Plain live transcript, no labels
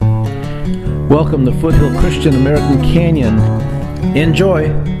Welcome to Foothill Christian American Canyon. Enjoy.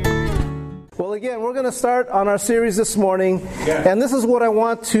 Well, again, we're going to start on our series this morning, and this is what I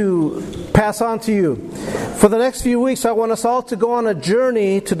want to pass on to you. For the next few weeks, I want us all to go on a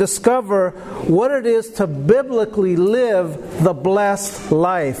journey to discover what it is to biblically live the blessed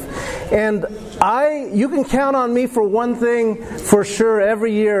life. And you can count on me for one thing for sure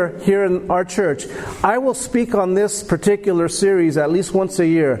every year here in our church. I will speak on this particular series at least once a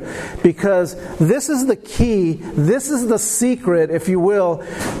year, because this is the key, this is the secret, if you will,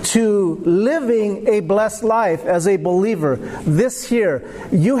 to living a blessed life as a believer. This here,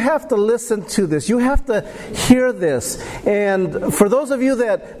 you have to listen to this. You have to hear this. And for those of you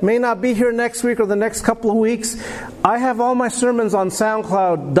that may not be here next week or the next couple of weeks, I have all my sermons on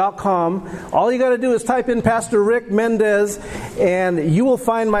SoundCloud.com. All you got to do is type in Pastor Rick Mendez and you will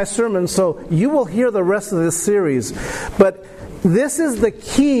find my sermons, so you will hear the rest of this series. But this is the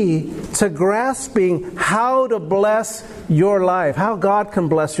key to grasping how to bless your life, how God can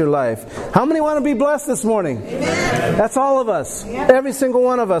bless your life. How many want to be blessed this morning? Amen. That's all of us. Every single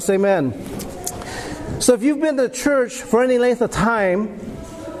one of us. Amen. So if you've been to church for any length of time,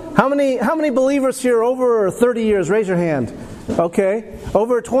 how many believers here over 30 years? Raise your hand. Okay.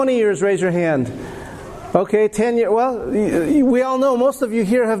 Over 20 years, raise your hand. Okay, 10 years. Well, we all know most of you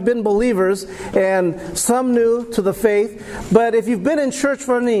here have been believers, and some new to the faith. But if you've been in church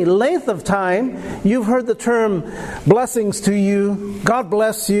for any length of time, you've heard the term blessings to you, God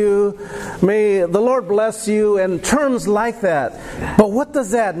bless you, may the Lord bless you, and terms like that. But what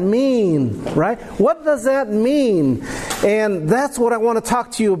does that mean, right? What does that mean? And that's what I want to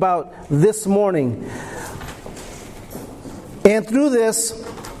talk to you about this morning. And through this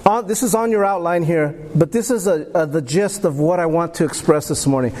is on your outline here, but this is the gist of what I want to express this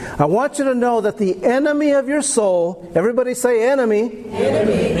morning. I want you to know that the enemy of your soul, everybody say enemy,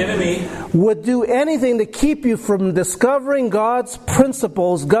 would do anything to keep you from discovering God's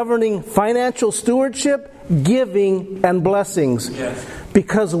principles governing financial stewardship, giving, and blessings. Yes.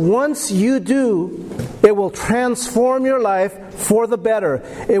 Because once you do, it will transform your life for the better.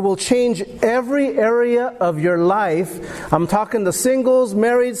 It will change every area of your life. I'm talking to singles,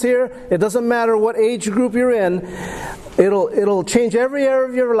 marrieds here. It doesn't matter what age group you're in. It'll change every area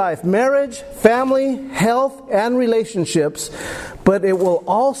of your life. Marriage, family, health, and relationships. But it will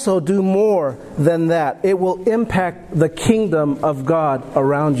also do more than that. It will impact the kingdom of God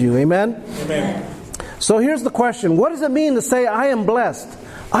around you. Amen? Amen. So here's the question. What does it mean to say, I am blessed?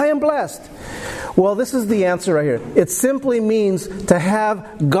 I am blessed. Well, this is the answer right here. It simply means to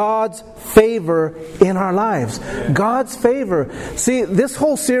have God's favor in our lives. God's favor. See, this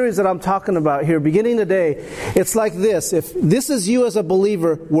whole series that I'm talking about here, beginning today, it's like this. If this is you as a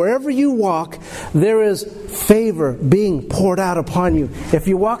believer, wherever you walk, there is favor being poured out upon you. If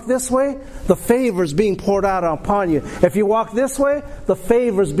you walk this way, the favor is being poured out upon you. If you walk this way, the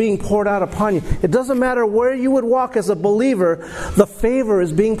favor is being poured out upon you. It doesn't matter where you would walk as a believer, the favor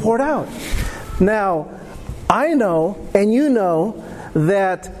is being poured out. Now, I know, and you know,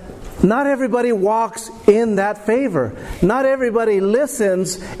 that not everybody walks in that favor. Not everybody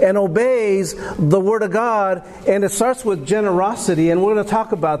listens and obeys the Word of God, and it starts with generosity, and we're going to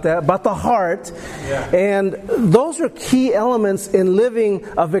talk about that, about the heart. Yeah. And those are key elements in living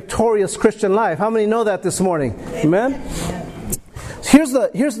a victorious Christian life. How many know that this morning? Amen? Here's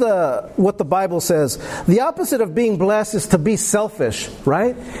what the Bible says. The opposite of being blessed is to be selfish,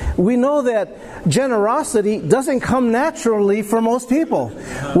 right? We know that generosity doesn't come naturally for most people.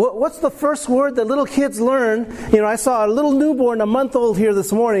 What's the first word that little kids learn? I saw a little newborn, a month old here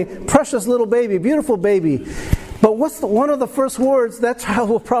this morning, precious little baby, beautiful baby. But what's one of the first words that child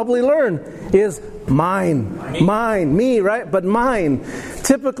will probably learn is mine. Mine, me, right? But mine.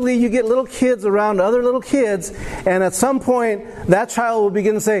 Typically, you get little kids around other little kids, and at some point, that child will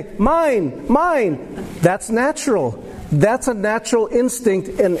begin to say, mine, mine. That's natural. That's a natural instinct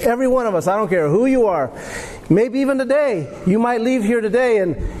in every one of us. I don't care who you are. Maybe even today, you might leave here today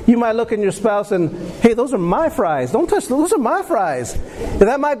and you might look at your spouse and, hey, those are my fries. Don't touch those. Those are my fries. And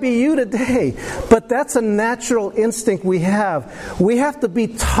that might be you today. But that's a natural instinct we have. We have to be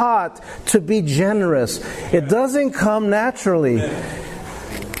taught to be generous. It doesn't come naturally.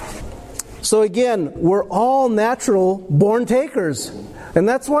 So again, we're all natural born takers. And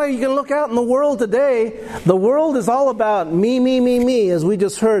that's why you can look out in the world today. The world is all about me, as we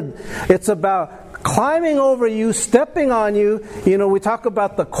just heard. It's about climbing over you, stepping on you. We talk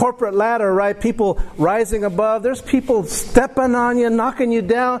about the corporate ladder, right? People rising above. There's people stepping on you, knocking you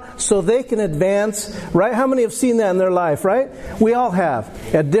down so they can advance, right? How many have seen that in their life, right? We all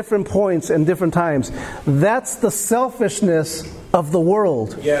have at different points and different times. That's the selfishness of the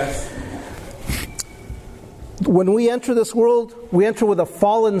world. Yes. When we enter this world, we enter with a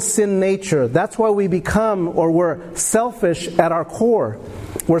fallen sin nature. That's why we become, or we're selfish at our core.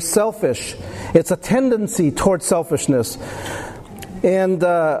 We're selfish. It's a tendency toward selfishness. And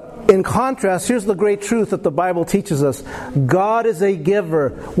in contrast, here's the great truth that the Bible teaches us. God is a giver.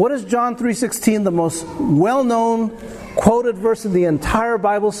 What does John 3:16, the most well-known quoted verse in the entire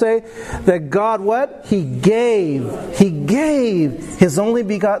Bible, say? That God, what? He gave His only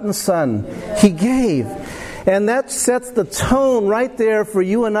begotten Son. He gave. And that sets the tone right there for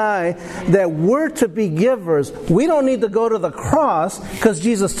you and I that we're to be givers. We don't need to go to the cross because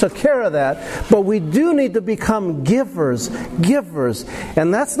Jesus took care of that. But we do need to become givers.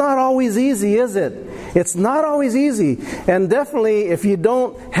 And that's not always easy, is it? It's not always easy. And definitely if you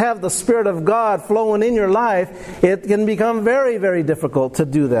don't have the Spirit of God flowing in your life, it can become very, very difficult to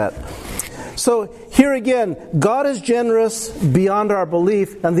do that. So here again, God is generous beyond our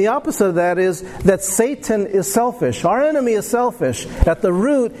belief, and the opposite of that is that Satan is selfish. Our enemy is selfish. At the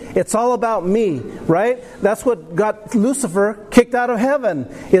root, it's all about me, right? That's what got Lucifer kicked out of heaven,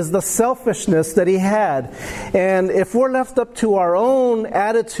 is the selfishness that he had. And if we're left up to our own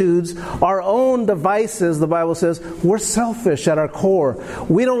attitudes, our own devices, the Bible says, we're selfish at our core.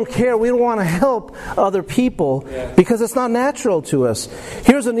 We don't care. We don't want to help other people because it's not natural to us.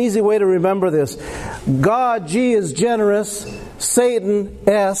 Here's an easy way to remember this. God, G, is generous. Satan,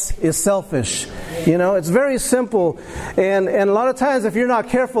 S, is selfish. You know, it's very simple. And a lot of times if you're not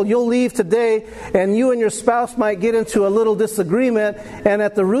careful, you'll leave today and you and your spouse might get into a little disagreement. And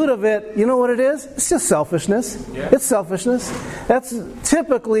at the root of it, you know what it is? It's just selfishness. Yeah. It's selfishness. That's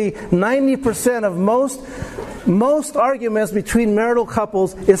typically 90% of most arguments between marital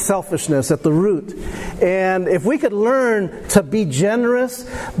couples is selfishness at the root. And if we could learn to be generous,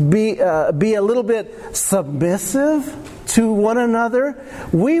 be a little bit submissive to one another,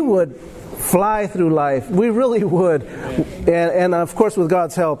 we would fly through life. We really would. And of course with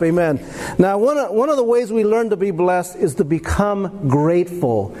God's help. Amen. Now one of the ways we learn to be blessed is to become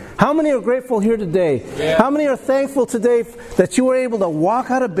grateful. How many are grateful here today? Yeah. How many are thankful today that you were able to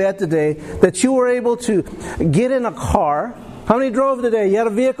walk out of bed today, that you were able to get in a car? How many drove today? You had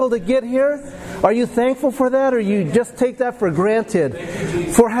a vehicle to get here? Are you thankful for that, or you just take that for granted?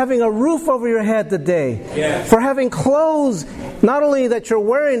 For having a roof over your head today. Yeah. For having clothes, not only that you're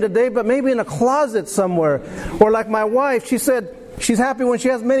wearing today, but maybe in a closet somewhere. Or like my wife, she said she's happy when she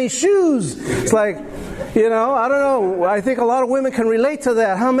has many shoes. It's like, you know, I don't know. I think a lot of women can relate to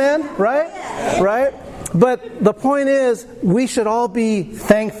that. Huh, man? Right? Right? But the point is, we should all be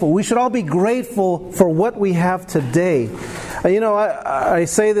thankful. We should all be grateful for what we have today. You know, I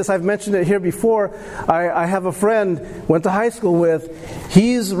say this, I've mentioned it here before. I have a friend, went to high school with.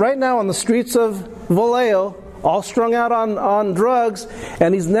 He's right now on the streets of Vallejo, all strung out on drugs,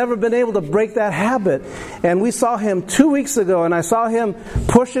 and he's never been able to break that habit. And we saw him 2 weeks ago, and I saw him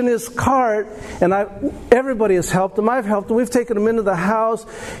pushing his cart, and everybody has helped him. I've helped him. We've taken him into the house.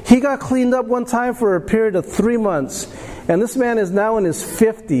 He got cleaned up one time for a period of 3 months. And this man is now in his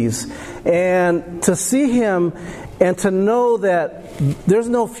 50s. And to see him and to know that there's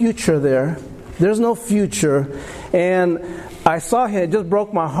no future there. There's no future. And I saw him, it just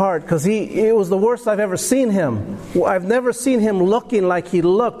broke my heart because it was the worst I've ever seen him. I've never seen him looking like he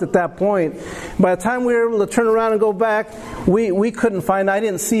looked at that point. By the time we were able to turn around and go back, we couldn't find him. I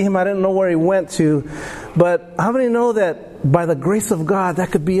didn't see him. I didn't know where he went to. But how many know that by the grace of God,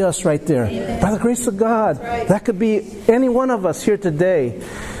 that could be us right there? Amen. By the grace of God, that could be any one of us here today.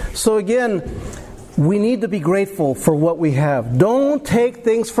 So again, we need to be grateful for what we have. Don't take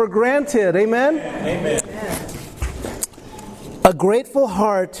things for granted. Amen? Amen. A grateful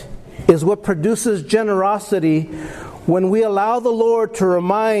heart is what produces generosity when we allow the Lord to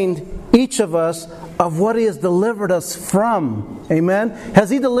remind each of us of what He has delivered us from. Amen? Has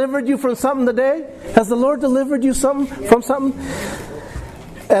He delivered you from something today? Has the Lord delivered you from something?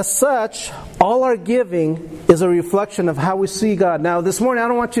 As such, all our giving is a reflection of how we see God. Now, this morning, I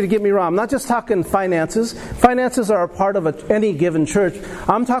don't want you to get me wrong. I'm not just talking finances. Finances are a part of any given church.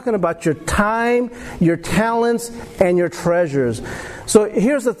 I'm talking about your time, your talents, and your treasures. So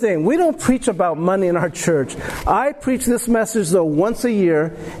here's the thing. We don't preach about money in our church. I preach this message, though, once a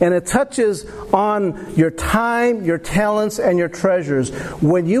year, and it touches on your time, your talents, and your treasures.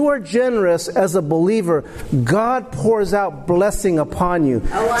 When you are generous as a believer, God pours out blessing upon you.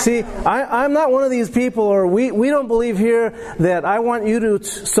 See, I'm not one of these people, or we don't believe here that I want you to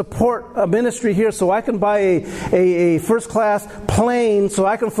support a ministry here so I can buy a first-class plane so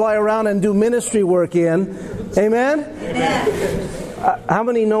I can fly around and do ministry work in. Amen? Amen. How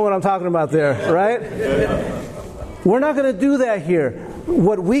many know what I'm talking about there, right? We're not going to do that here.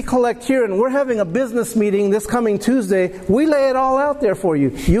 what we collect here, and we're having a business meeting this coming Tuesday, we lay it all out there for you.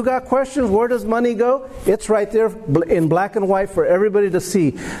 You got questions, where does money go? It's right there in black and white for everybody to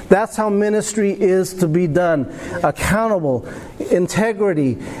see. That's how ministry is to be done. Accountable,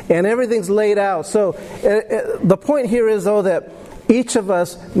 integrity, and everything's laid out. So the point here is, though, that each of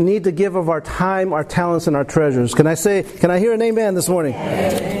us need to give of our time, our talents, and our treasures. Can I hear an amen this morning?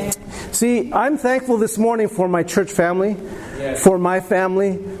 Amen. See, I'm thankful this morning for my church family, for my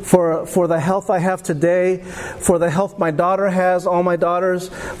family, for the health I have today, for the health my daughter has, all my daughters,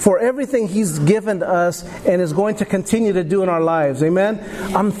 for everything He's given us and is going to continue to do in our lives. Amen?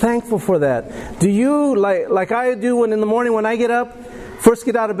 I'm thankful for that. Do you, like I do when in the morning when I get up, first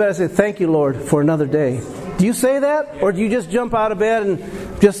get out of bed, I say, thank you, Lord, for another day. Do you say that? Or do you just jump out of bed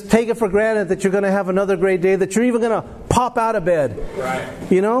and just take it for granted that you're going to have another great day, that you're even going to pop out of bed?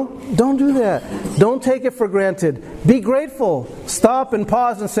 Right. You know? Don't do that. Don't take it for granted. Be grateful. Stop and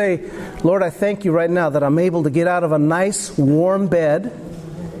pause and say, Lord, I thank you right now that I'm able to get out of a nice, warm bed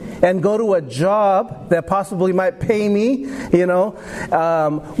and go to a job that possibly might pay me,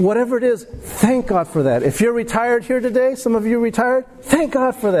 whatever it is, thank God for that. If you're retired here today, some of you are retired, thank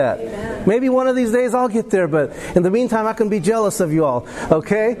God for that. Amen. Maybe one of these days I'll get there, but in the meantime I can be jealous of you all,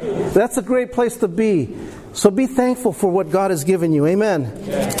 okay? That's a great place to be. So be thankful for what God has given you. Amen.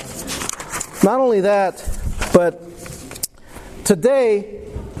 Yes. Not only that, but today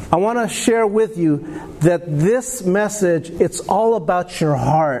I want to share with you that this message, it's all about your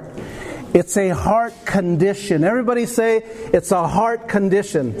heart. It's a heart condition. Everybody say, it's a heart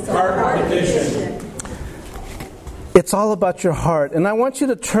condition. It's a heart condition. It's all about your heart. And I want you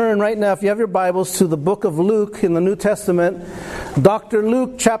to turn right now, if you have your Bibles, to the book of Luke in the New Testament. Dr.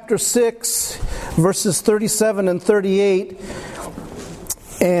 Luke chapter 6, verses 37 and 38.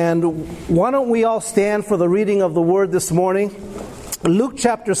 And why don't we all stand for the reading of the Word this morning? Luke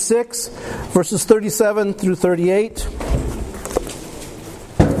chapter 6, verses 37 through 38.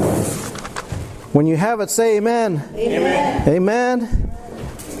 When you have it, say amen. Amen. Amen.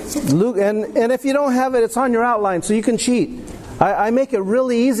 Luke, and if you don't have it, it's on your outline, so you can cheat. I make it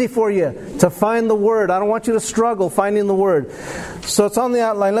really easy for you to find the Word. I don't want you to struggle finding the Word. So it's on the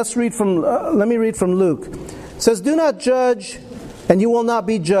outline. Let me read from Luke. It says, "Do not judge, and you will not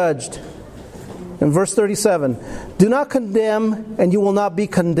be judged." In verse 37, "Do not condemn, and you will not be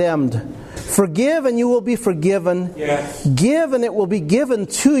condemned. Forgive, and you will be forgiven. Yes. Give, and it will be given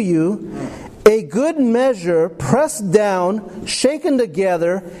to you. A good measure, pressed down, shaken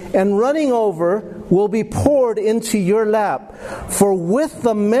together, and running over, will be poured into your lap. For with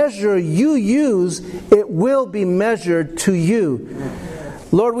the measure you use, it will be measured to you."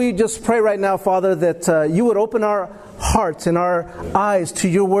 Lord, we just pray right now, Father, that you would open our hearts and our eyes to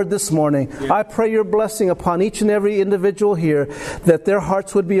your word this morning. Yeah. I pray your blessing upon each and every individual here, that their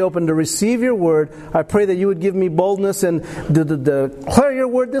hearts would be open to receive your word. I pray that you would give me boldness and declare your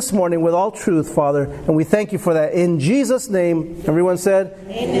word this morning with all truth, Father. And we thank you for that. In Jesus' name, everyone said,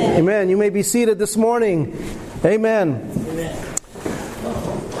 Amen. Amen. You may be seated this morning. Amen. Amen.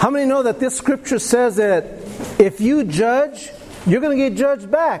 How many know that this scripture says that if you judge, you're going to get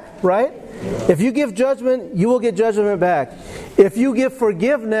judged back, right? If you give judgment, you will get judgment back. If you give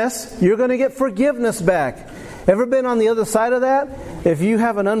forgiveness, you're going to get forgiveness back. Ever been on the other side of that? If you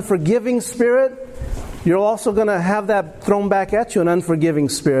have an unforgiving spirit, you're also going to have that thrown back at you, an unforgiving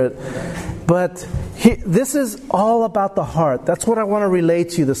spirit. But this is all about the heart. That's what I want to relate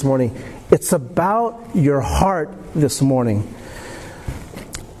to you this morning. It's about your heart this morning.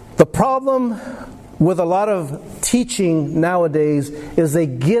 The problem with a lot of teaching nowadays is they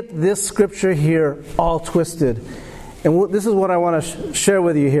get this scripture here all twisted. And this is what I want to share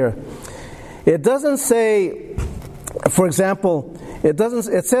with you here. It doesn't say, for example,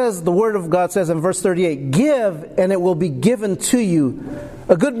 it says, the Word of God says in verse 38, "Give, and it will be given to you.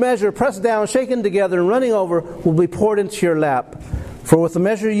 A good measure, pressed down, shaken together, and running over, will be poured into your lap. For with the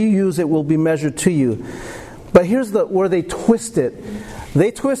measure you use, it will be measured to you." But here's where they twist it.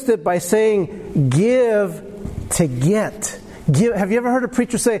 They twist it by saying, give to get. Give. Have you ever heard a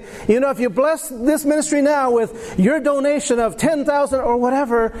preacher say, if you bless this ministry now with your donation of 10,000 or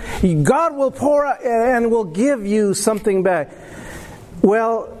whatever, God will pour out and will give you something back.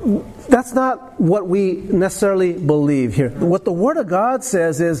 Well, that's not what we necessarily believe here. What the Word of God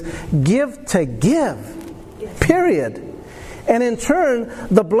says is give to give. Period. And in turn,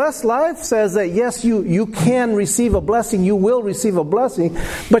 the blessed life says that yes, you can receive a blessing, you will receive a blessing,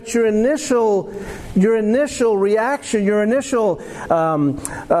 but your initial reaction, your initial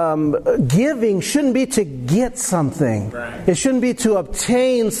giving shouldn't be to get something. Right. It shouldn't be to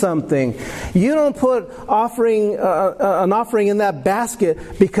obtain something. You don't put an offering in that basket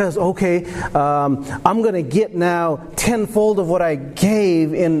because, okay, I'm going to get now tenfold of what I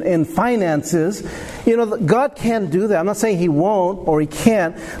gave in finances. You know, God can do that. I'm not saying He won't or He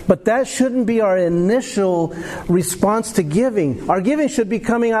can't, but that shouldn't be our initial response to giving. Our giving should be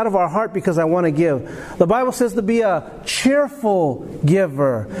coming out of our heart because I want to give. The Bible says to be a cheerful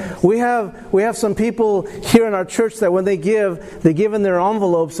giver. We have some people here in our church that when they give in their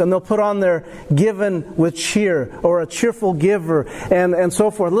envelopes and they'll put on their given with cheer or a cheerful giver and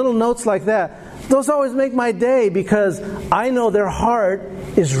so forth. Little notes like that. Those always make my day because I know their heart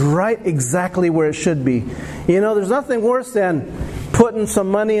is right exactly where it should be. You know, there's nothing worse than putting some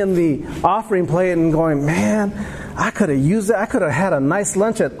money in the offering plate and going, man, I could have used that. I could have had a nice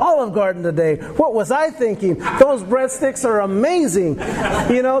lunch at Olive Garden today. What was I thinking? Those breadsticks are amazing.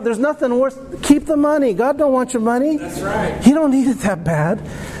 You know, there's nothing worse. Keep the money. God don't want your money. That's right. He don't need it that bad.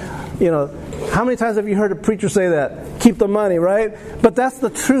 You know, how many times have you heard a preacher say that? Keep the money, right? But that's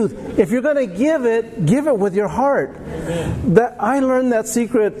the truth. If you're going to give it with your heart. I learned that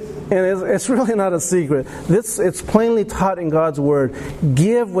secret, and it's really not a secret. It's plainly taught in God's Word.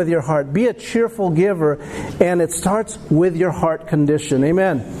 Give with your heart. Be a cheerful giver, and it starts with your heart condition.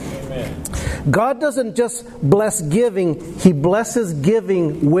 Amen. Amen. God doesn't just bless giving. He blesses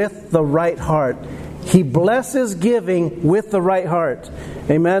giving with the right heart. He blesses giving with the right heart.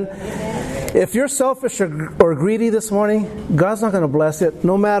 Amen. If you're selfish or greedy this morning, God's not going to bless it.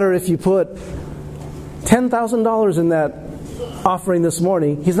 No matter if you put $10,000 in that offering this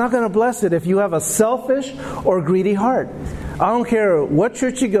morning, He's not going to bless it if you have a selfish or greedy heart. I don't care what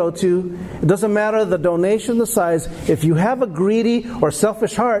church you go to. It doesn't matter the donation, the size. If you have a greedy or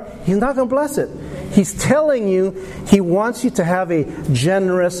selfish heart, He's not going to bless it. He's telling you He wants you to have a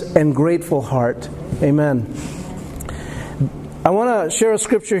generous and grateful heart. Amen. I want to share a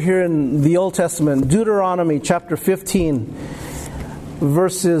scripture here in the Old Testament, Deuteronomy chapter 15,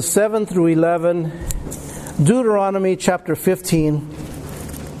 verses 7 through 11. Deuteronomy chapter 15.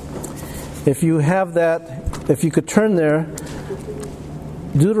 If you have that, if you could turn there.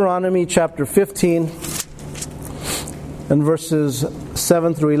 Deuteronomy chapter 15 and verses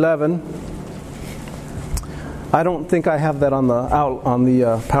 7 through 11. I don't think I have that on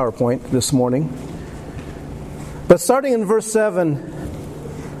the PowerPoint this morning. But starting in verse 7,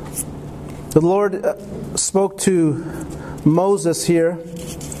 the Lord spoke to Moses here.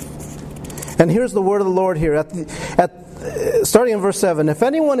 And here's the word of the Lord here. Starting in verse 7, if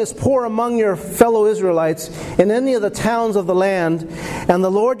anyone is poor among your fellow Israelites in any of the towns of the land, and the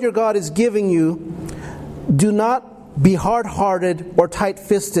Lord your God is giving you, do not be hard-hearted or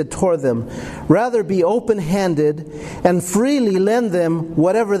tight-fisted toward them. Rather, be open-handed and freely lend them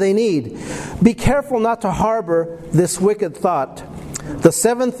whatever they need. Be careful not to harbor this wicked thought. The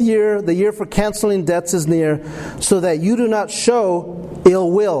seventh year, the year for canceling debts, is near, so that you do not show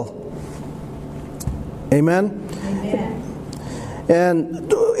ill will. Amen? Amen.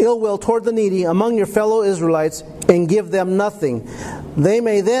 And ill will toward the needy among your fellow Israelites, and give them nothing. They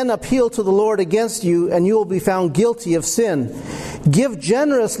may then appeal to the Lord against you, and you will be found guilty of sin. Give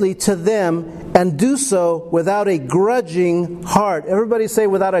generously to them, and do so without a grudging heart. Everybody say,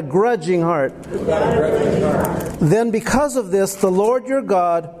 without a grudging heart. Without a grudging heart. Then because of this, the Lord your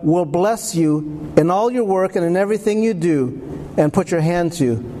God will bless you in all your work and in everything you do and put your hand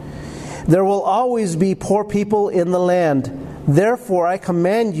to. There will always be poor people in the land. Therefore, I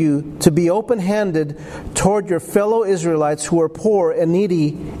command you to be open-handed toward your fellow Israelites who are poor and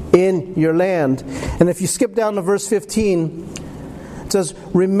needy in your land. And if you skip down to verse 15, it says,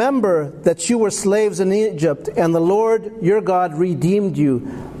 remember that you were slaves in Egypt, and the Lord your God redeemed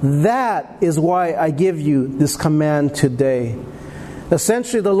you. That is why I give you this command today.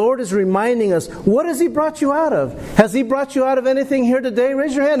 Essentially, the Lord is reminding us, what has He brought you out of? Has He brought you out of anything here today?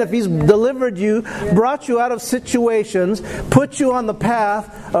 Raise your hand if He's delivered you, brought you out of situations, put you on the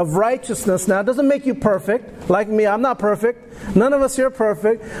path of righteousness. Now, it doesn't make you perfect. Like me, I'm not perfect. None of us here are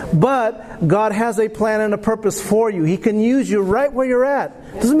perfect. But God has a plan and a purpose for you. He can use you right where you're at.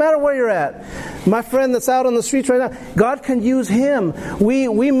 Doesn't matter where you're at. My friend that's out on the streets right now, God can use him.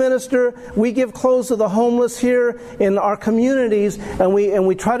 We minister, we give clothes to the homeless here in our communities, and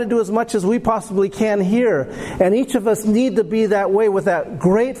we try to do as much as we possibly can here. And each of us need to be that way with that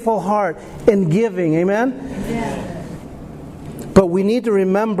grateful heart in giving. Amen? Yeah. But we need to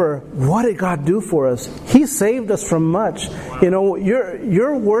remember, what did God do for us? He saved us from much.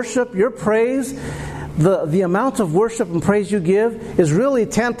 Your worship, your praise, the amount of worship and praise you give is really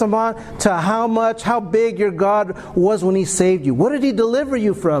tantamount to how big your God was when He saved you. What did He deliver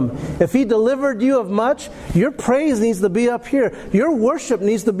you from? If He delivered you of much, your praise needs to be up here. Your worship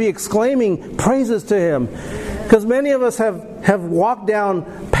needs to be exclaiming praises to Him. Because many of us have walked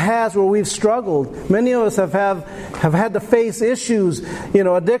down paths where we've struggled. Many of us have had to face issues,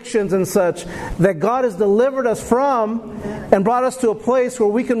 addictions and such, that God has delivered us from and brought us to a place where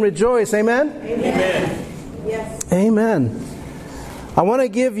we can rejoice. Amen? Amen. Yes. Amen. I want to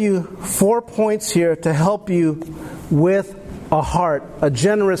give you 4 points here to help you with a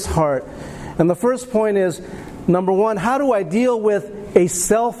generous heart. And the first point is, number 1, how do I deal with a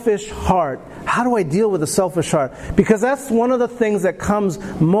selfish heart? How do I deal with a selfish heart? Because that's one of the things that comes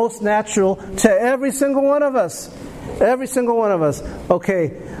most natural to every single one of us. Every single one of us.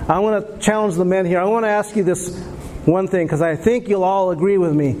 Okay, I want to challenge the men here. I want to ask you this one thing, because I think you'll all agree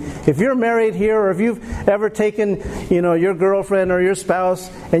with me. If you're married here, or if you've ever taken, your girlfriend or your spouse,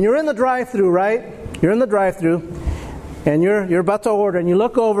 and you're in the drive-thru, right? You're in the drive-thru, and you're about to order, and you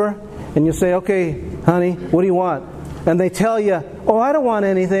look over, and you say, "Okay, honey, what do you want?" And they tell you, "Oh, I don't want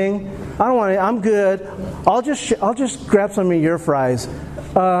anything. I'm good. I'll just grab some of your fries."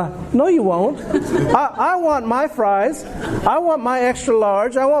 No, you won't. I want my fries. I want my extra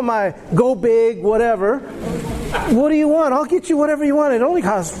large. I want my go big, whatever. What do you want? I'll get you whatever you want. It only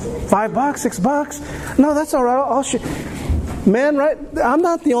costs $5, $6. No, that's all right. Man, right? I'm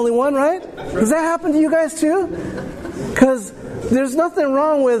not the only one, right? Does that happen to you guys too? Because there's nothing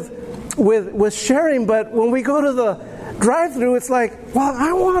wrong with sharing, but when we go to the drive-thru, it's like, well,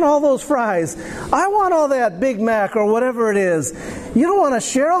 I want all those fries. I want all that Big Mac or whatever it is. You don't want to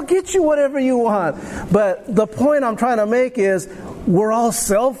share? I'll get you whatever you want. But the point I'm trying to make is, we're all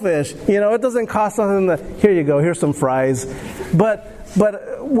selfish. It doesn't cost nothing here you go, here's some fries. But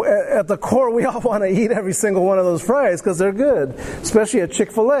at the core, we all want to eat every single one of those fries because they're good, especially at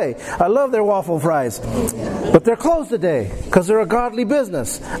Chick-fil-A. I love their waffle fries. But they're closed today because they're a godly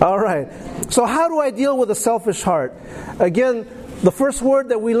business. All right. So how do I deal with a selfish heart? Again, the first word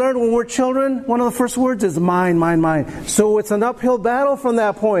that we learn when we're children, one of the first words is mine, mine, mine. So it's an uphill battle from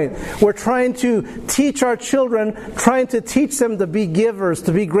that point. We're trying to teach our children, trying to teach them to be givers,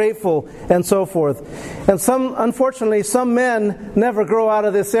 to be grateful, and so forth. And unfortunately, some men never grow out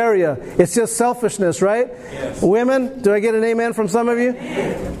of this area. It's just selfishness, right? Yes. Women, do I get an amen from some of you?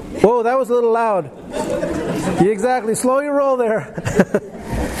 Whoa, that was a little loud. Exactly. Slow your roll there.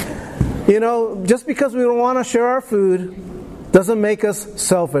 Just because we don't want to share our food doesn't make us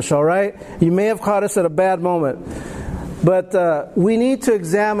selfish, all right? You may have caught us at a bad moment. But we need to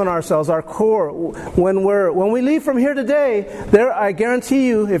examine ourselves, our core. When we leave from here today, I guarantee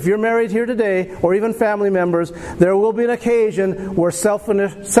you, if you're married here today, or even family members, there will be an occasion where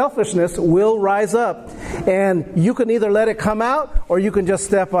selfishness will rise up. And you can either let it come out, or you can just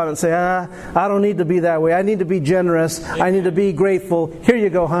step on it and say, I don't need to be that way. I need to be generous. I need to be grateful. Here you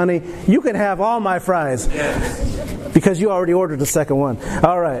go, honey. You can have all my fries. Yes. Because you already ordered the second one.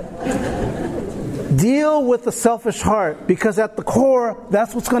 All right. Deal with the selfish heart, because at the core,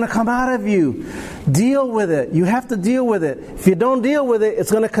 that's what's going to come out of you. Deal with it. You have to deal with it. If you don't deal with it, it's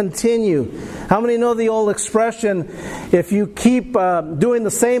going to continue. How many know the old expression, if you keep doing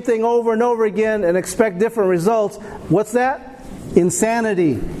the same thing over and over again and expect different results, what's that?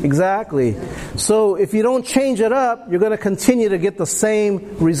 Insanity. Exactly. So if you don't change it up, you're going to continue to get the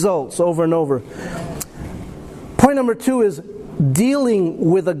same results over and over. Point number 2 is dealing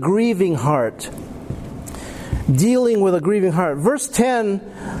with a grieving heart. Dealing with a grieving heart. Verse 10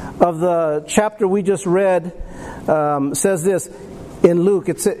 of the chapter we just read says this in Luke.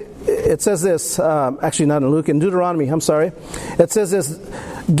 It says this, actually not in Luke, in Deuteronomy, I'm sorry. It says this,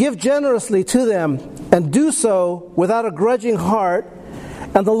 give generously to them and do so without a grudging heart,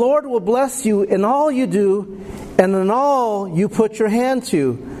 and the Lord will bless you in all you do and in all you put your hand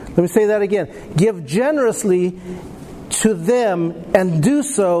to. Let me say that again. Give generously to them and do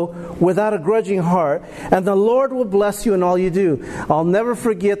so without a grudging heart, and the Lord will bless you in all you do. I'll never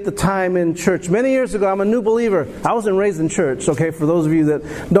forget the time in church. Many years ago, I'm a new believer. I wasn't raised in church, okay, for those of you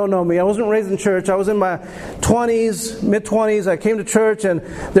that don't know me. I wasn't raised in church. I was in my 20s, mid-20s. I came to church, and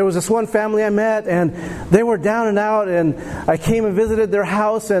there was this one family I met, and they were down and out, and I came and visited their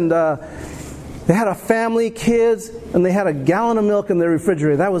house, and They had a family, kids, and they had a gallon of milk in their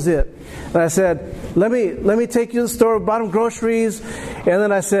refrigerator. That was it. And I said, let me take you to the store, bought them groceries. And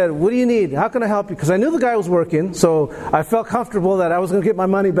then I said, what do you need? How can I help you? Because I knew the guy was working, so I felt comfortable that I was going to get my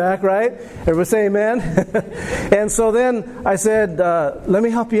money back, right? Everybody say amen? And so then I said, let me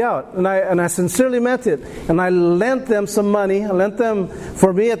help you out. And I sincerely meant it. And I lent them some money. I lent them,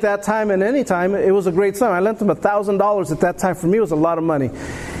 for me at that time and any time, it was a great sum. I lent them $1,000 at that time. For me, it was a lot of money.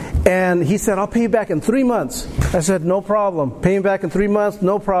 And he said, I'll pay you back in 3 months. I said, no problem. Pay me back in 3 months,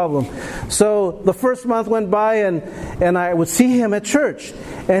 no problem. So the first month went by, and I would see him at church.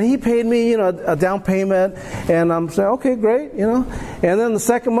 And he paid me, a down payment. And I'm saying, okay, great, And then the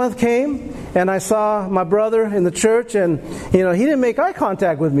second month came, and I saw my brother in the church, and, he didn't make eye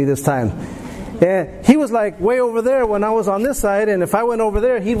contact with me this time. And he was like way over there when I was on this side, and if I went over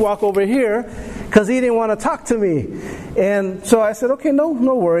there, he'd walk over here because he didn't want to talk to me. And so I said, okay, no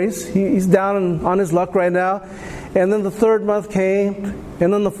worries. He's down on his luck right now. And then the third month came,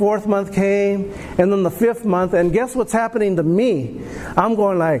 and then the fourth month came, and then the fifth month. And guess what's happening to me? I'm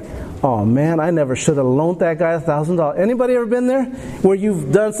going like, oh man, I never should have loaned that guy $1,000. Anybody ever been there where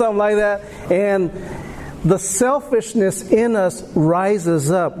you've done something like that? And the selfishness in us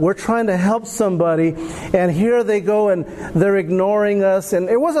rises up. We're trying to help somebody, and here they go and they're ignoring us. And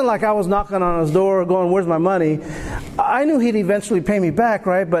it wasn't like I was knocking on his door going, where's my money? I knew he'd eventually pay me back,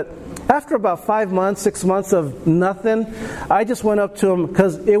 right? But after about 5 months, 6 months of nothing, I just went up to him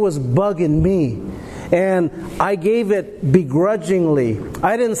because it was bugging me. And I gave it begrudgingly.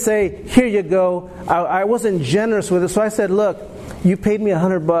 I didn't say, here you go. I wasn't generous with it. So I said, look, you paid me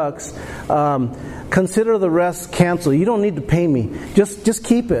 $100. Consider the rest canceled. You don't need to pay me. Just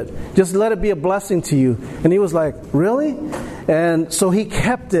keep it. Just let it be a blessing to you. And he was like, really? And so he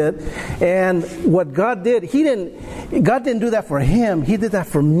kept it. And what God did, God didn't do that for him. He did that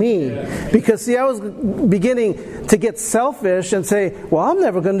for me. Because see, I was beginning to get selfish and say, well, I'm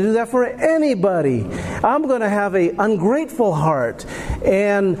never going to do that for anybody. I'm going to have an ungrateful heart.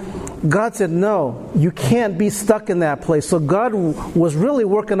 And God said, no, you can't be stuck in that place. So God was really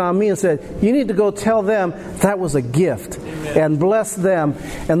working on me and said, you need to go tell them that was a gift. Amen. And bless them.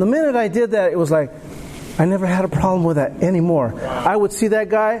 And the minute I did that, it was like, I never had a problem with that anymore. Wow. I would see that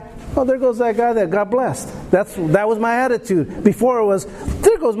guy, oh, there goes that guy that got blessed. That was my attitude. Before it was,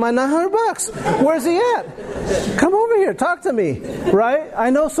 there goes my $900. Where's he at? Come over here, talk to me. Right?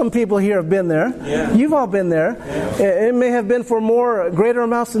 I know some people here have been there. Yeah. You've all been there. Yeah. It may have been for greater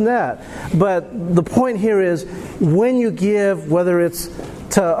amounts than that. But the point here is, when you give, whether it's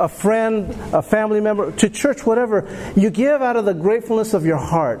to a friend, a family member, to church, whatever, you give out of the gratefulness of your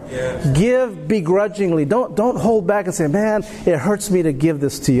heart. Yes. Give begrudgingly. Don't hold back and say, man, it hurts me to give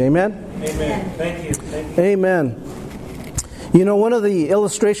this to you. Amen? Amen. Thank you. Thank you. Amen. One of the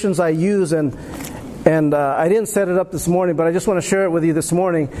illustrations I use, and I didn't set it up this morning, but I just want to share it with you this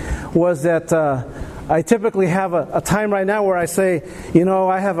morning, was that I typically have a time right now where I say,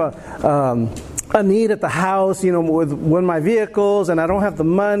 I have a need at the house, with one of my vehicles, and I don't have the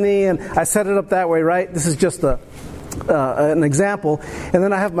money, and I set it up that way, right? This is just an example. And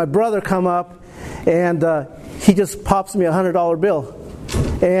then I have my brother come up, and he just pops me $100 bill.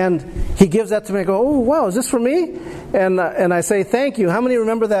 And he gives that to me. I go, oh, wow, is this for me? And I say, thank you. How many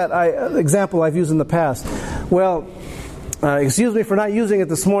remember that example I've used in the past? Well, excuse me for not using it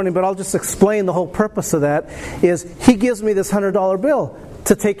this morning, but I'll just explain the whole purpose of that. Is he gives me this $100 bill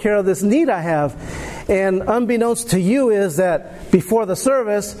to take care of this need I have. And unbeknownst to you is that before the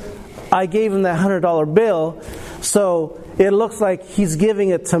service, I gave him that $100 bill. So it looks like he's giving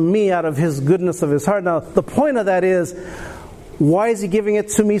it to me out of his goodness of his heart. Now, the point of that is, why is he giving it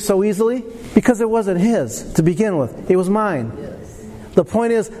to me so easily? Because it wasn't his to begin with. It was mine. Yes. The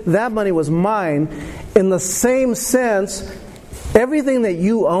point is, that money was mine. In the same sense, everything that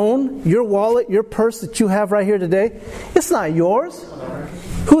you own, your wallet, your purse that you have right here today, it's not yours.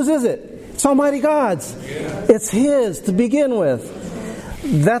 Whose is it? It's Almighty God's. It's His to begin with.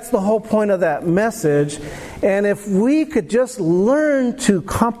 That's the whole point of that message. And if we could just learn to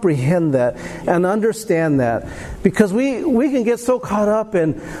comprehend that and understand that, because we can get so caught up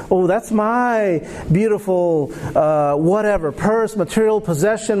in, oh, that's my beautiful whatever, purse, material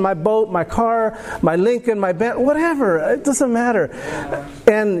possession, my boat, my car, my Lincoln, my Bentley, whatever. It doesn't matter.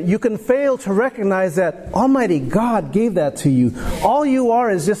 And you can fail to recognize that Almighty God gave that to you. All you are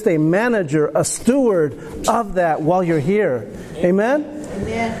is just a manager, a steward of that while you're here. Amen?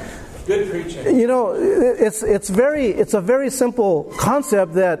 Amen. Good preaching. It's a very simple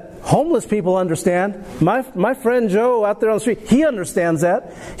concept that homeless people understand. My friend Joe out there on the street, he understands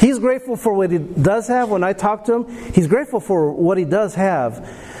that. He's grateful for what he does have. When I talk to him, he's grateful for what he does have.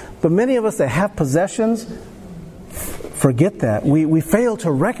 But many of us that have possessions forget that. We fail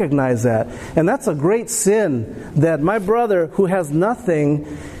to recognize that. And that's a great sin, that my brother who has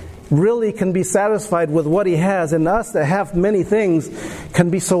nothing really can be satisfied with what he has, and us that have many things can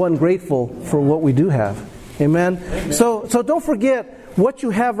be so ungrateful for what we do have. Amen? Amen. So don't forget what you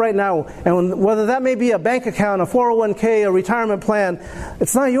have right now, and whether that may be a bank account, a 401k, a retirement plan,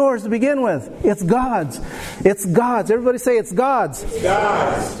 it's not yours to begin with. It's God's. It's God's. Everybody say it's God's. It's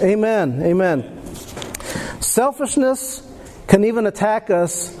God's. Amen. Amen. Selfishness can even attack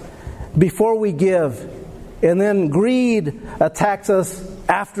us before we give, and then greed attacks us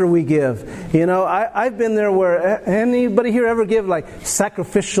after we give. You know, I've been there where, anybody here ever give like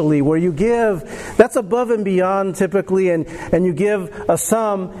sacrificially, where you give, that's above and beyond typically, and you give a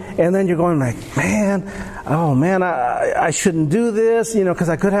sum, and then you're going like, I shouldn't do this, you know, because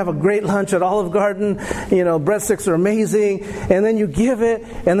I could have a great lunch at Olive Garden, you know, breadsticks are amazing, and then you give it,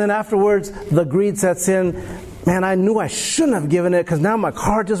 and then afterwards the greed sets in. Man, I knew I shouldn't have given it because now my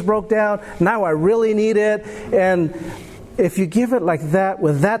car just broke down. Now I really need it. And if you give it like that,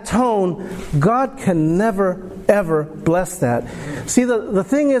 with that tone, God can never, ever bless that. See, the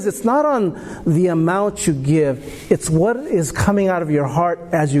thing is, it's not on the amount you give. It's what is coming out of your heart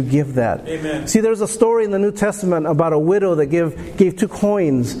as you give that. Amen. See, there's a story in the New Testament about a widow that gave 2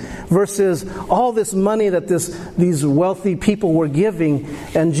 coins versus all this money that these wealthy people were giving.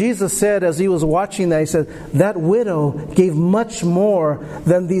 And Jesus said, as he was watching that, he said, that widow gave much more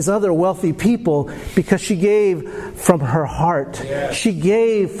than these other wealthy people because she gave from her heart. Yes. She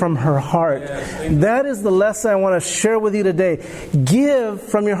gave from her heart. Yes. That is the lesson I want to share with you today. Give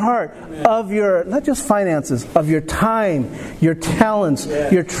from your heart. Amen. Of your, not just finances, of your time, your talents,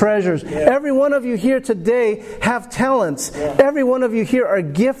 yes. your treasures. Yes. Every one of you here today have talents. Yes. Every one of you here are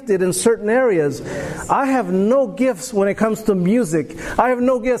gifted in certain areas. Yes. I have no gifts when it comes to music. I have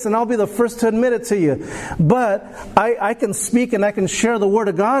no gifts, and I'll be the first to admit it to you. But I can speak and I can share the Word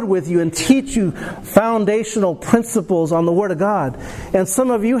of God with you and teach you foundational principles on the Word of God. And some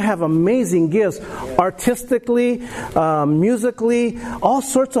of you have amazing gifts, artistically, musically, all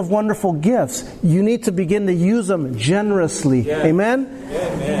sorts of wonderful gifts. You need to begin to use them generously. Yeah. Amen?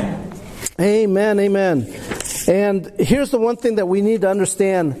 Amen. Amen, amen. And here's the one thing that we need to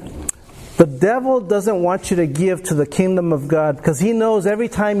understand. The devil doesn't want you to give to the kingdom of God because he knows every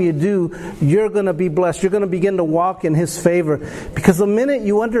time you do, you're going to be blessed. You're going to begin to walk in his favor. Because the minute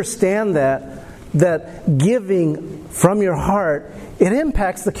you understand that giving from your heart, it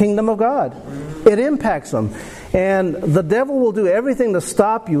impacts the kingdom of God. It impacts them. And the devil will do everything to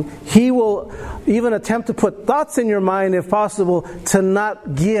stop you. He will even attempt to put thoughts in your mind, if possible, to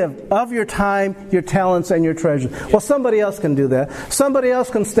not give of your time, your talents, and your treasures. Well, somebody else can do that. Somebody else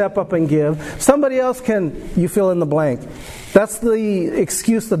can step up and give. Somebody else can, you fill in the blank. That's the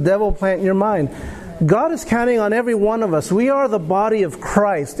excuse the devil plant in your mind. God is counting on every one of us. We are the body of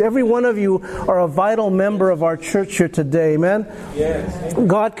Christ. Every one of you are a vital member of our church here today. Amen? Yes.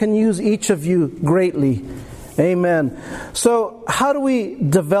 God can use each of you greatly. Amen. So, how do we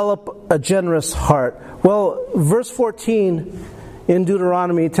develop a generous heart? Well, verse 14 in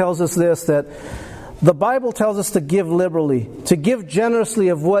Deuteronomy tells us this, that the Bible tells us to give liberally, to give generously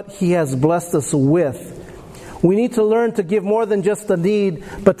of what He has blessed us with. We need to learn to give more than just the need,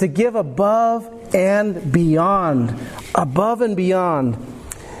 but to give above and beyond. Above and beyond.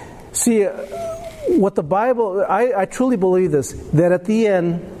 See, what the Bible, I truly believe this, that at the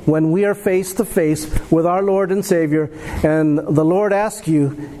end, when we are face to face with our Lord and Savior, and the Lord asks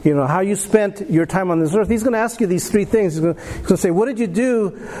you, how you spent your time on this earth, He's going to ask you these 3 things. He's going to say, what did you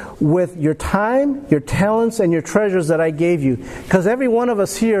do with your time, your talents, and your treasures that I gave you? Because every one of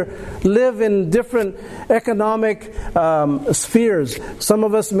us here live in different economic spheres. Some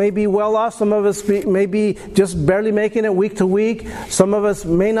of us may be well off. Some of us may be just barely making it week to week. Some of us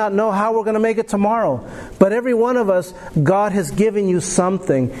may not know how we're going to make it tomorrow. But every one of us, God has given you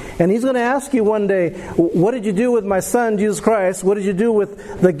something. And He's going to ask you one day, what did you do with my Son, Jesus Christ? What did you do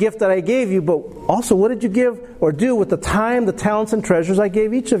with the gift that I gave you? But also, what did you give or do with the time, the talents, and treasures I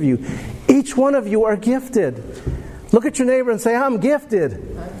gave each of you? Each one of you are gifted. Look at your neighbor and say, I'm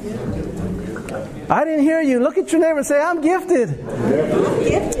gifted. I didn't hear you. Look at your neighbor and say, I'm gifted. I'm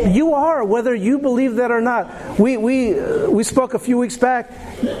gifted. You are, whether you believe that or not. We spoke a few weeks back.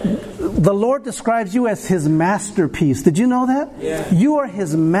 The Lord describes you as His masterpiece. Did you know that? Yeah. You are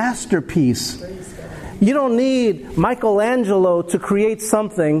His masterpiece. You don't need Michelangelo to create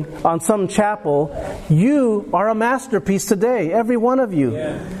something on some chapel. You are a masterpiece today, every one of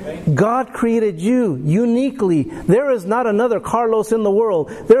you. God created you uniquely. There is not another Carlos in the world.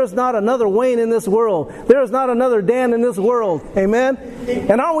 There is not another Wayne in this world. There is not another Dan in this world. Amen?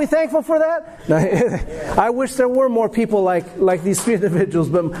 And aren't we thankful for that? I wish there were more people like these three individuals,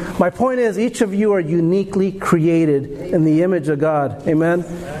 but my point is each of you are uniquely created in the image of God. Amen?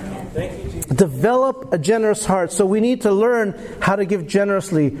 Thank you, Jesus. Develop a generous heart. So we need to learn how to give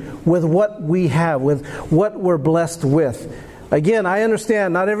generously with what we have, with what we're blessed with. Again, I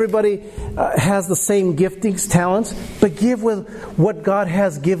understand not everybody has the same giftings, talents, but give with what God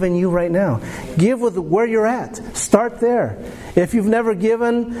has given you right now. Give with where you're at. Start there. If you've never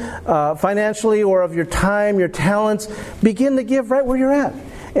given financially or of your time, your talents, begin to give right where you're at.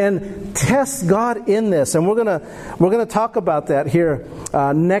 And test God in this. And we're gonna talk about that here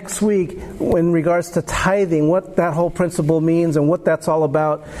next week in regards to tithing, what that whole principle means and what that's all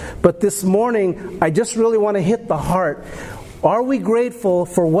about. But this morning, I just really want to hit the heart. Are we grateful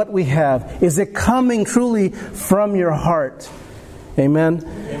for what we have? Is it coming truly from your heart? Amen?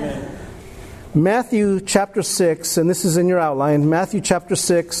 Amen. Matthew chapter 6, and this is in your outline. Matthew chapter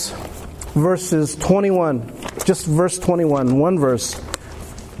 6, verses 21. Just verse 21, one verse.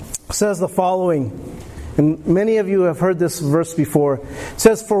 Says the following, and many of you have heard this verse before. It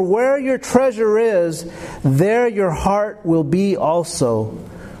says, "For where your treasure is, there your heart will be also."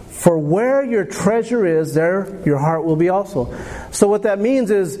 For where your treasure is, there your heart will be also. So what that means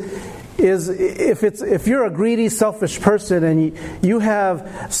is if you're a greedy, selfish person and you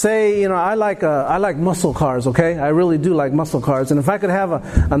have, say, I like muscle cars, okay? I really do like muscle cars. And if I could have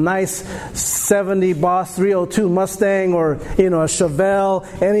a nice 70 Boss 302 Mustang or, a Chevelle,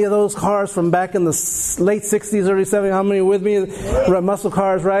 any of those cars from back in the late 60s, early 70s, how many with me? Muscle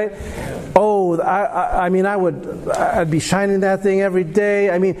cars, right? Oh, I'd be shining that thing every day.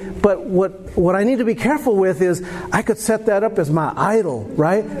 But what I need to be careful with is I could set that up as my idol,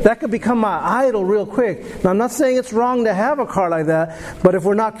 right? That could become my idol real quick. Now, I'm not saying it's wrong to have a car like that, but if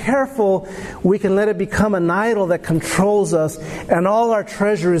we're not careful, we can let it become an idol that controls us, and all our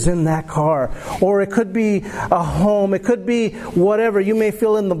treasure is in that car. Or it could be a home. It could be whatever. You may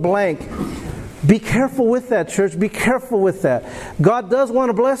fill in the blank. Be careful with that, church. Be careful with that. God does want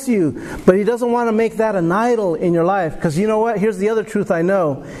to bless you, but He doesn't want to make that an idol in your life. Because you know what? Here's the other truth I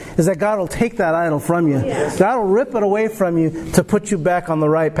know, is that God will take that idol from you. Yes. God will rip it away from you to put you back on the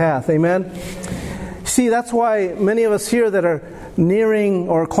right path. Amen? See, that's why many of us here that are nearing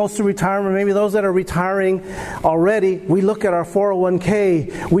or close to retirement, maybe those that are retiring already, we look at our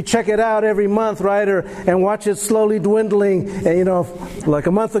 401k, we check it out every month, right, and watch it slowly dwindling, and, like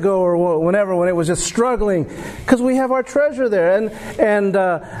a month ago or whenever, when it was just struggling, because we have our treasure there, and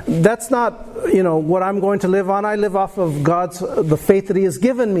that's not what I'm going to live on. I live off of the faith that He has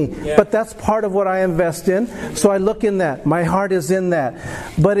given me, but that's part of what I invest in, so I look in that. My heart is in that,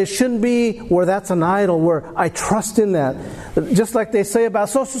 but it shouldn't be where that's an idol, where I trust in that. Just like they say about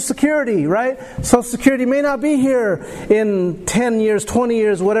Social Security, right? Social Security may not be here in 10 years, 20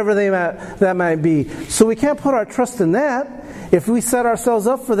 years, whatever that might be. So we can't put our trust in that. If we set ourselves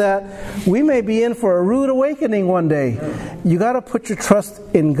up for that, we may be in for a rude awakening one day. You got to put your trust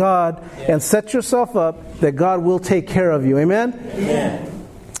in God and set yourself up that God will take care of you. Amen? Amen.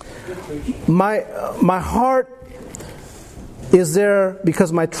 My heart is there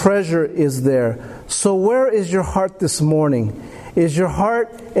because my treasure is there. So where is your heart this morning? Is your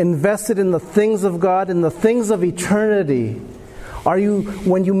heart invested in the things of God, in the things of eternity?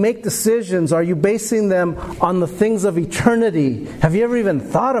 When you make decisions, are you basing them on the things of eternity? Have you ever even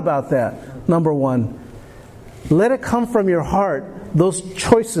thought about that? Number one. Let it come from your heart, those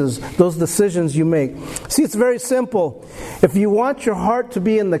choices, those decisions you make. See, it's very simple. If you want your heart to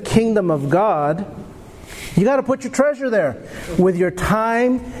be in the kingdom of God, you got to put your treasure there with your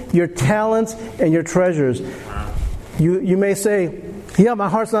time, your talents, and your treasures. You may say, yeah, my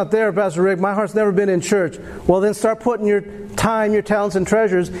heart's not there, Pastor Rick. My heart's never been in church. Well, then start putting your time, your talents, and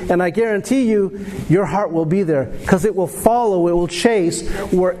treasures, and I guarantee you, your heart will be there because it will follow, it will chase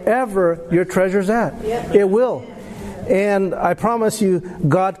wherever your treasure's at. It will. And I promise you,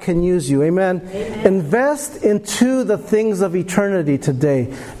 God can use you. Amen? Amen. Invest into the things of eternity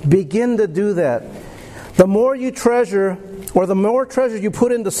today. Begin to do that. The more you treasure, or the more treasure you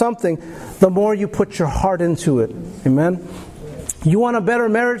put into something, the more you put your heart into it. Amen? You want a better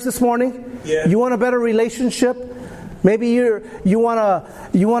marriage this morning? Yeah. You want a better relationship? Maybe you want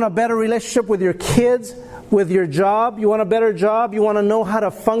a better relationship with your kids, with your job. You want a better job. You want to know how to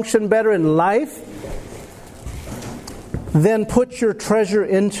function better in life. Then put your treasure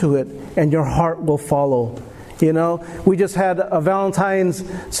into it, and your heart will follow. We just had a Valentine's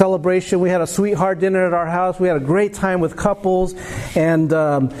celebration. We had a sweetheart dinner at our house. We had a great time with couples.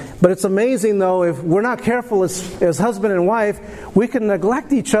 But it's amazing, though, if we're not careful as husband and wife, we can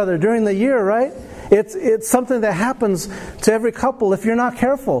neglect each other during the year, right? It's something that happens to every couple if you're not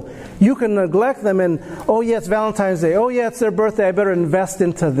careful. You can neglect them and, oh yeah, it's Valentine's Day. Oh yeah, it's their birthday. I better invest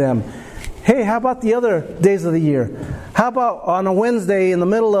into them. Hey, how about the other days of the year? How about on a Wednesday in the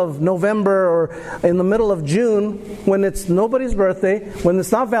middle of November or in the middle of June when it's nobody's birthday, when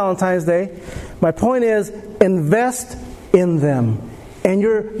it's not Valentine's Day? My point is, invest in them and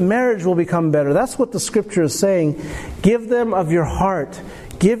your marriage will become better. That's what the scripture is saying. Give them of your heart.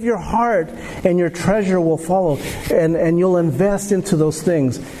 Give your heart and your treasure will follow. And you'll invest into those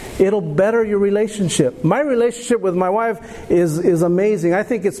things. It'll better your relationship. My relationship with my wife is amazing. I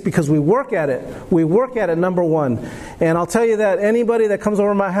think it's because we work at it. We work at it, number one. And I'll tell you that anybody that comes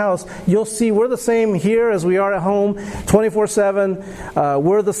over my house, you'll see we're the same here as we are at home, 24/7.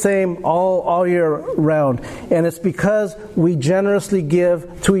 We're the same all year round. And it's because we generously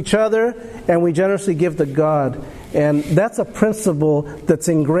give to each other and we generously give to God. And that's a principle that's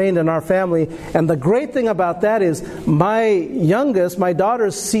ingrained in our family. And the great thing about that is my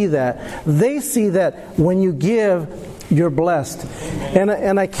daughters see that. They see that when you give, you're blessed.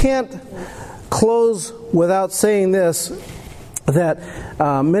 And I can't close without saying this, that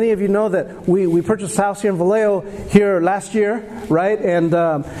many of you know that we purchased a house here in Vallejo here last year, right?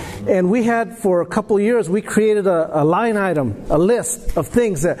 And we had for a couple of years, we created a line item, a list of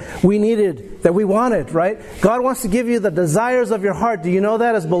things that we needed, that we wanted, right? God wants to give you the desires of your heart. Do you know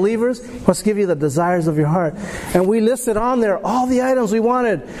that as believers? He wants to give you the desires of your heart. And we listed on there all the items we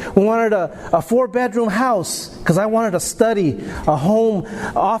wanted. We wanted a 4-bedroom house because I wanted a study, a home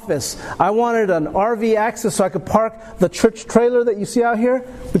office. I wanted an RV access so I could park the church trailer that you see out here.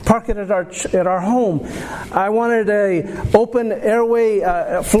 We park it at our home. I wanted a open airway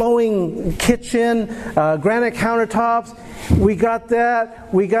flowing kitchen, granite countertops. We got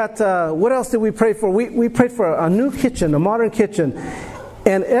that. We got, what else did we pray for? We prayed for a new kitchen, a modern kitchen.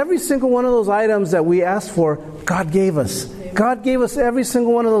 And every single one of those items that we asked for, God gave us. God gave us every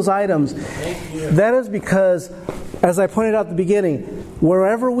single one of those items. That is because, as I pointed out at the beginning,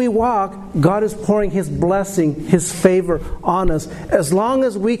 wherever we walk, God is pouring His blessing, His favor on us. As long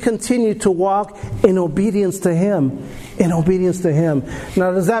as we continue to walk in obedience to Him. In obedience to Him.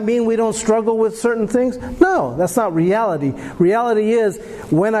 Now, does that mean we don't struggle with certain things? No, that's not reality. Reality is,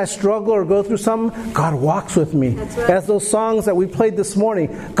 when I struggle or go through something, God walks with me. That's right. As those songs that we played this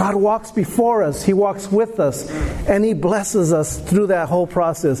morning, God walks before us. He walks with us. And He blesses us through that whole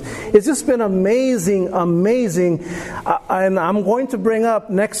process. It's just been amazing, amazing. And I'm going to bring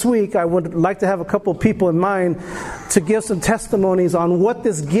up next week, I would like to have a couple of people in mind to give some testimonies on what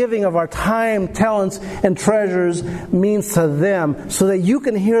this giving of our time, talents, and treasures means to them, so that you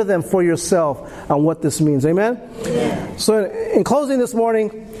can hear them for yourself on what this means. Amen? Yeah. So in closing this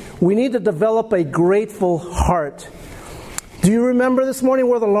morning, we need to develop a grateful heart. Do you remember this morning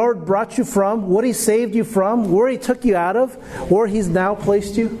where the Lord brought you from, what He saved you from, where He took you out of, where He's now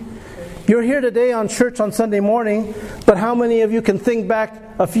placed you? You're here today on church on Sunday morning, but how many of you can think back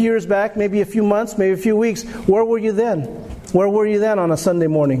a few years back, maybe a few months, maybe a few weeks? Where were you then? Where were you then on a Sunday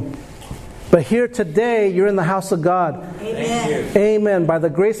morning? But here today, you're in the house of God. Amen. Amen. By the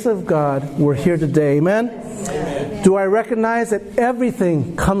grace of God, we're here today. Amen? Amen. Do I recognize that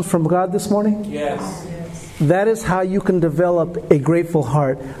everything comes from God this morning? Yes. That is how you can develop a grateful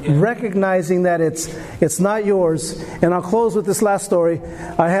heart. Yes. Recognizing that it's not yours. And I'll close with this last story.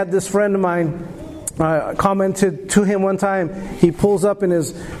 I had this friend of mine, I commented to him one time. He pulls up in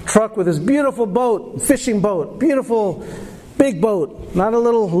his truck with his beautiful boat, fishing boat, beautiful big boat, not a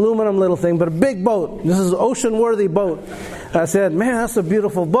little aluminum little thing, but a big boat. This is an ocean-worthy boat. I said, man, that's a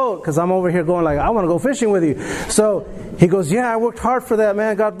beautiful boat, because I'm over here going like, I want to go fishing with you. So he goes, yeah, I worked hard for that,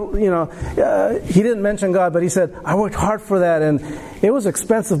 man. God, he didn't mention God, but he said, I worked hard for that, and it was an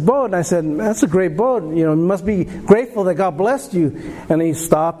expensive boat. And I said, that's a great boat. You must be grateful that God blessed you. And he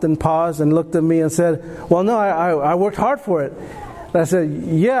stopped and paused and looked at me and said, well, no, I worked hard for it. And I said,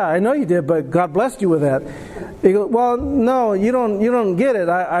 yeah, I know you did, but God blessed you with that. He goes, well, no, you don't get it.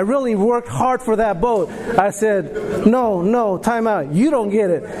 I really worked hard for that boat. I said, no, time out. You don't get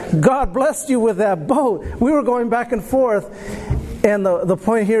it. God blessed you with that boat. We were going back and forth. And the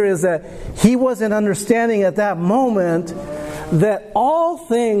point here is that he wasn't understanding at that moment that all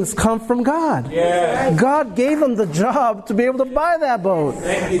things come from God. Yeah. God gave him the job to be able to buy that boat.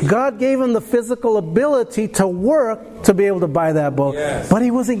 God gave him the physical ability to work to be able to buy that boat. Yes. But he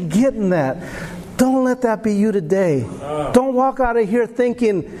wasn't getting that. Don't let that be you today. Don't walk out of here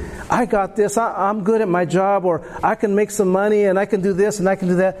thinking, I got this, I'm good at my job, or I can make some money and I can do this and I can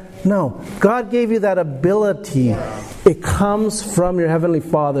do that. No. God gave you that ability. It comes from your Heavenly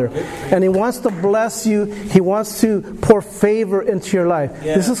Father. And He wants to bless you. He wants to pour favor into your life.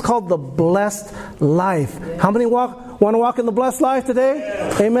 Yeah. This is called the blessed life. How many want to walk in the blessed life today?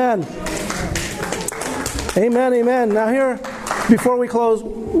 Yeah. Amen. Amen, amen. Now here, before we close,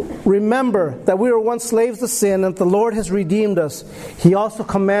 remember that we were once slaves to sin and the Lord has redeemed us. He also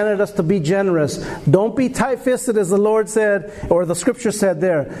commanded us to be generous. Don't be tight-fisted, as the Lord said, or the Scripture said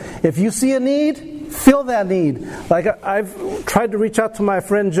there. If you see a need, fill that need. Like I've tried to reach out to my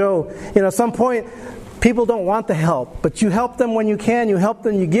friend Joe. At some point, people don't want the help, but you help them when you can. You help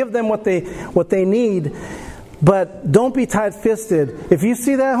them. You give them what they need. But don't be tight-fisted. If you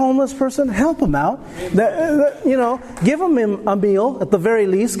see that homeless person, help them out. Give them a meal at the very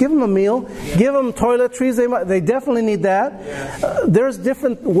least. Give them a meal. Give them toiletries. They definitely need that. There's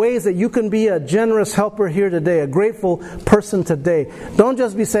different ways that you can be a generous helper here today, a grateful person today. Don't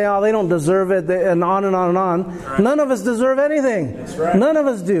just be saying, "Oh, they don't deserve it," and on and on and on. Right. None of us deserve anything. That's right. None of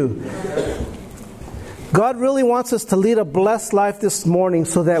us do. God really wants us to lead a blessed life this morning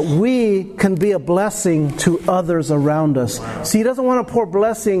so that we can be a blessing to others around us. Wow. See, He doesn't want to pour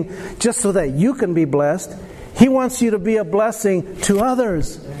blessing just so that you can be blessed. He wants you to be a blessing to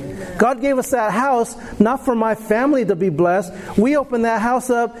others. God gave us that house not for my family to be blessed. We opened that house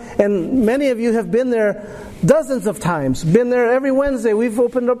up, and many of you have been there dozens of times. Been there every Wednesday. We've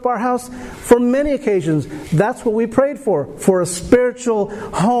opened up our house for many occasions. That's what we prayed for a spiritual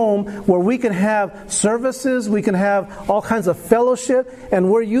home where we can have services, we can have all kinds of fellowship,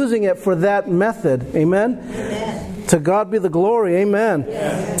 and we're using it for that method. Amen? Amen. To God be the glory. Amen.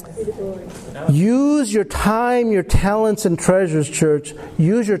 Yes. Use your time, your talents, and treasures, church.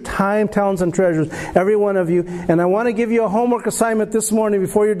 Use your time, talents, and treasures. Every one of you. And I want to give you a homework assignment this morning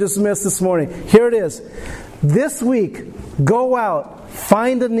before you're dismissed this morning. Here it is. This week, go out.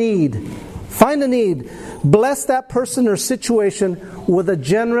 Find a need. Find a need. Bless that person or situation with a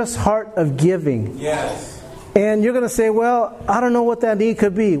generous heart of giving. Yes. And you're going to say, "Well, I don't know what that need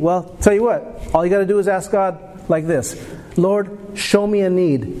could be." Well, tell you what. All you got to do is ask God like this. "Lord, show me a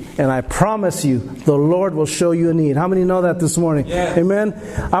need." And I promise you, the Lord will show you a need. How many know that this morning? Yes. Amen.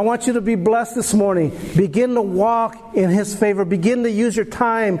 I want you to be blessed this morning. Begin to walk in His favor. Begin to use your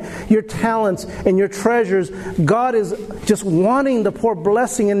time, your talents, and your treasures. God is just wanting to pour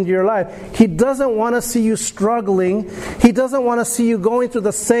blessing into your life. He doesn't want to see you struggling. He doesn't want to see you going through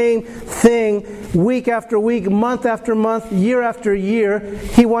the same thing week after week, month after month, year after year.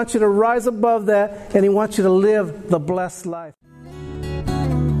 He wants you to rise above that, and He wants you to live the blessed life.